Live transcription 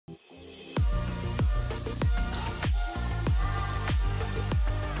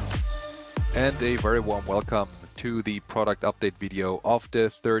And a very warm welcome to the product update video of the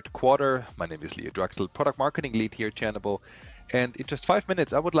third quarter. My name is Leo Draxel, product marketing lead here at Channable. And in just 5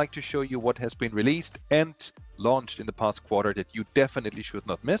 minutes, I would like to show you what has been released and launched in the past quarter that you definitely should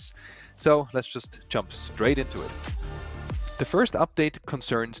not miss. So let's just jump straight into it. The first update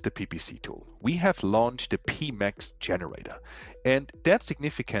concerns the PPC tool. We have launched the PMax Generator, and that's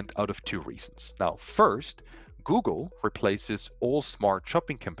significant out of two reasons. Now, first, Google replaces all smart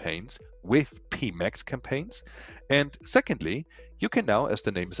shopping campaigns with PMax campaigns. And secondly, you can now, as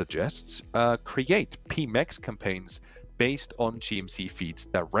the name suggests, create PMax campaigns based on GMC feeds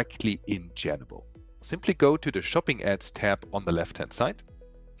directly in Channable. Simply go to the Shopping Ads tab on the left-hand side,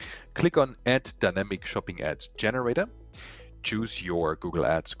 click on Add Dynamic Shopping Ads Generator, choose your Google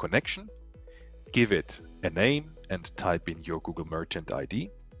Ads connection, give it a name and type in your Google Merchant ID,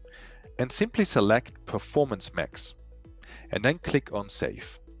 and simply select Performance Max, and then click on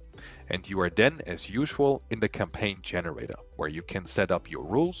Save. And you are then, as usual, in the campaign generator, where you can set up your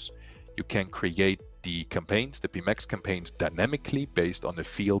rules, you can create the campaigns, the PMax campaigns, dynamically based on the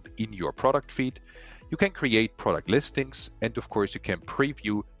field in your product feed. You can create product listings, and of course, you can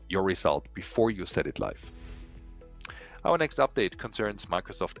preview your result before you set it live. Our next update concerns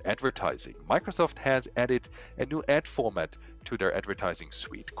Microsoft advertising. Microsoft has added a new ad format to their advertising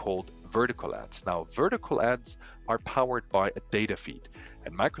suite called vertical ads. Now, vertical ads are powered by a data feed,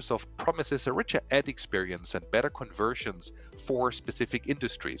 and Microsoft promises a richer ad experience and better conversions for specific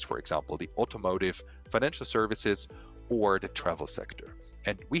industries, for example, the automotive, financial services, or the travel sector.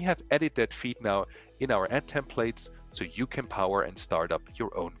 And we have added that feed now in our ad templates, so you can power and start up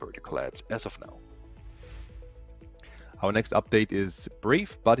your own vertical ads as of now. Our next update is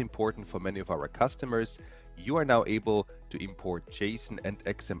brief but important for many of our customers. You are now able to import JSON and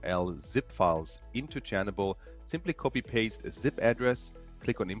XML zip files into Channable. Simply copy paste a zip address,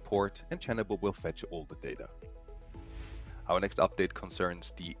 click on import, and Channable will fetch all the data. Our next update concerns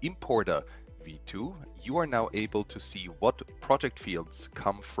the importer v2. You are now able to see what project fields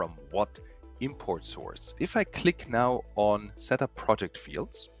come from what import source. If I click now on Setup Project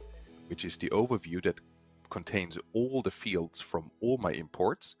Fields, which is the overview that contains all the fields from all my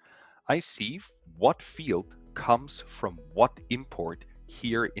imports, I see what field comes from what import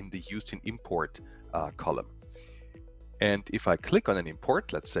here in the Used in Import column. And if I click on an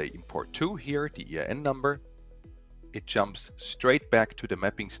import, let's say import 2 here, the EIN number, it jumps straight back to the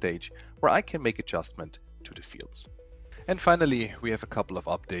mapping stage where I can make adjustment to the fields. And finally, we have a couple of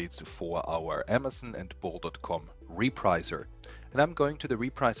updates for our Amazon and Bol.com repricer. And I'm going to the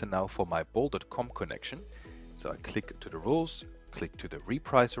repricer now for my Bol.com connection. So I click to the rules, click to the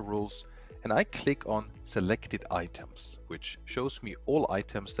repricer rules, and I click on selected items, which shows me all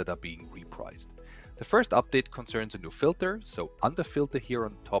items that are being repriced. The first update concerns a new filter. So under filter here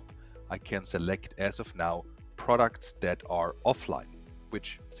on top, I can select as of now products that are offline,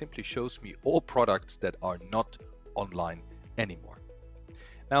 which simply shows me all products that are not online anymore.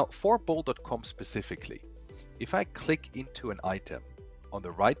 Now for Bol.com specifically, if I click into an item on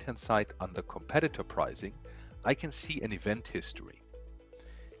the right hand side under competitor pricing, I can see an event history.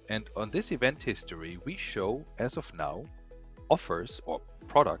 And on this event history, we show as of now offers or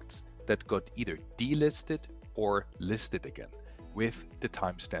products that got either delisted or listed again with the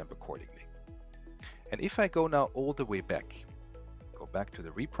timestamp accordingly. And if I go now all the way back, go back to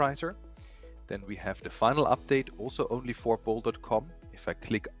the repricer, then we have the final update also only for Bol.com. If I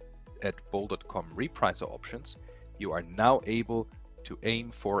click at Bol.com repricer options, you are now able to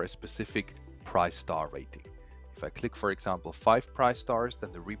aim for a specific price star rating. If I click, for example, 5 price stars,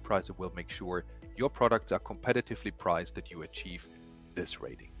 then the repricer will make sure your products are competitively priced that you achieve this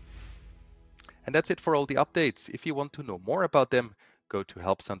rating. And that's it for all the updates. If you want to know more about them, go to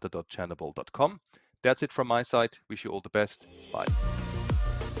helpcenter.channable.com. That's it from my side. Wish you all the best. Bye.